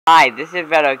Hi, this is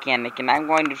Red Organic, and I'm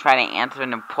going to try to answer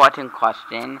an important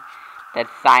question that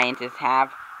scientists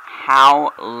have.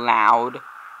 How loud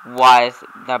was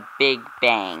the Big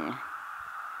Bang?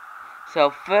 So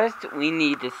first we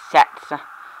need to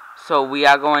so we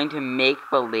are going to make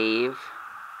believe,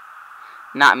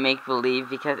 not make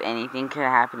believe because anything could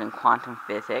happen in quantum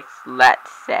physics. Let's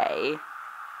say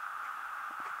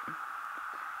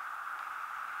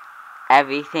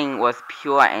everything was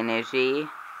pure energy,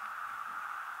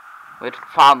 which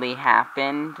probably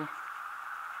happened.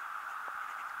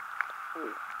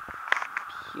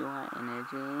 Pure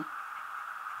energy.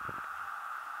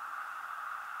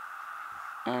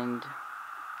 And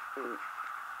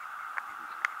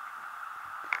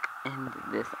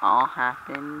this all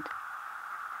happened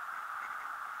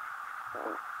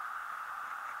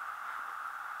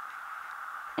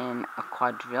in a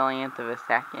quadrillionth of a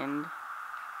second.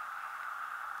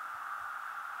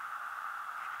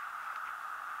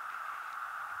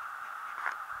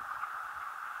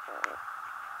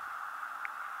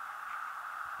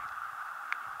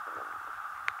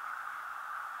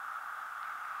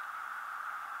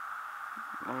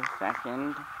 A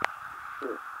second.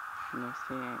 Let's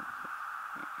see.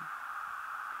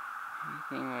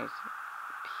 Everything was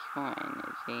pure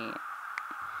energy.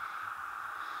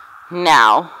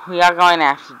 Now, we are going to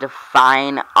have to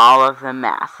define all of the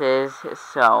masses.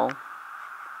 So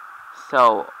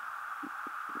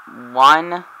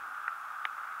 1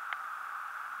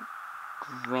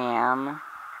 gram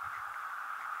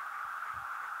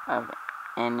of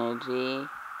energy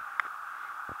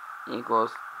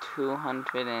equals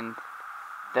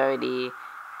 230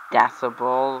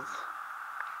 decibels.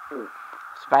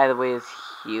 Which, by the way, is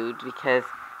huge because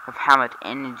of how much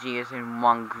energy is in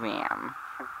 1 gram.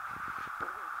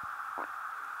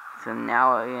 So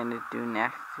now what we're going to do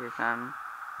next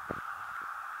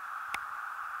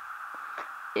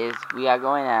is we are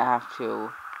going to have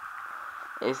to,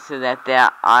 is so that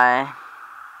there are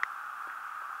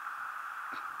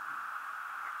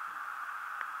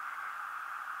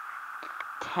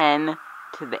 10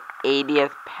 to the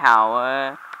 80th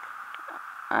power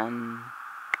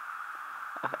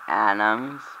of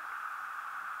atoms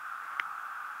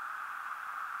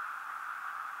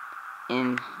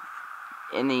in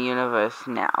the universe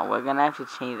now. We're gonna have to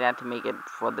change that to make it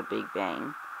for the Big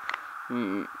Bang.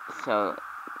 So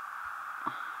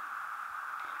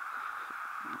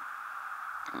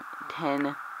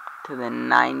 10 to the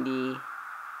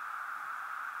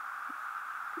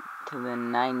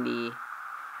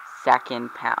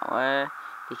 92nd power,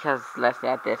 because let's say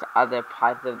that there's other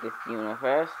parts of this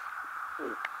universe,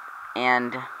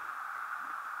 and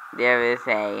there's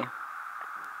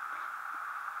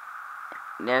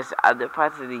other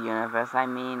parts of the universe,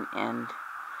 and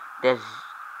there's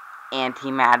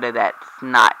antimatter that's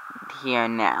not here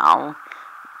now.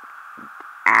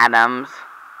 Atoms.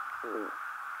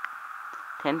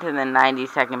 10 to the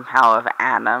 92nd power of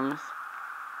atoms.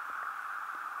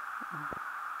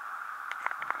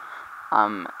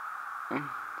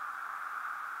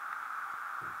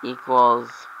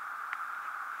 Equals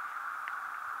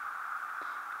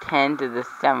 10 to the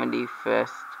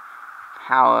 71st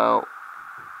power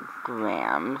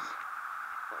grams.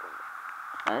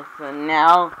 So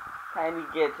now, time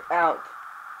to get out.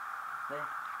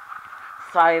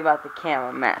 Sorry about the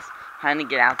camera mess. Time to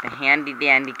get out the handy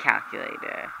dandy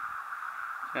calculator.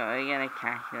 So we're going to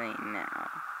calculate now.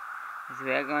 So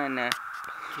we're going to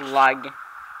plug,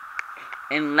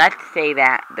 and let's say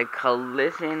that the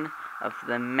collision of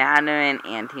the matter and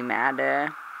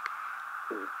antimatter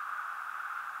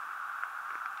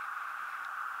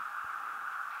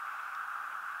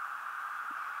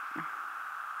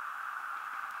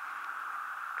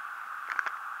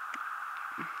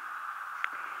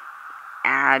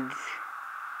adds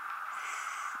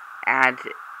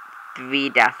 3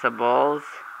 decibels,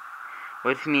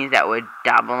 which means that we're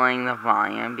doubling the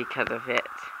volume because of it.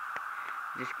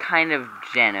 Just kind of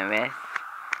generous.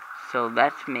 So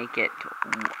let's make it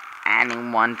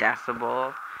adding 1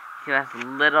 decibel, because that's a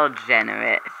little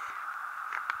generous.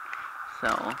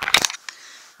 So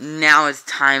now it's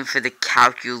time for the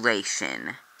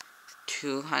calculation.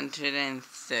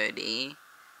 230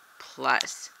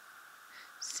 plus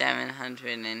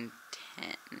 710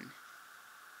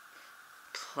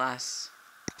 plus,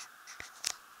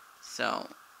 so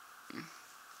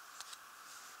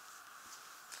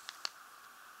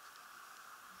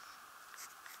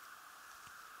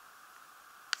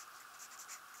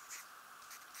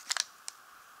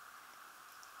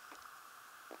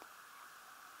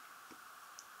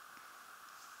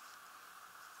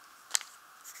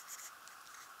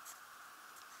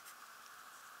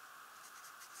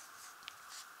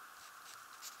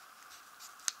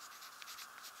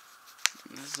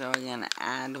So we're going to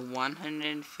add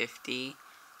 150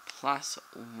 plus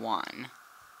 1.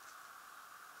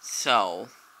 So,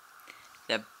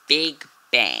 the Big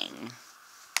Bang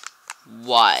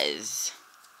was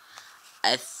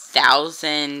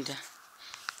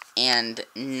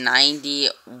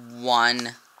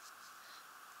 1,091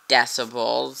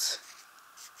 decibels.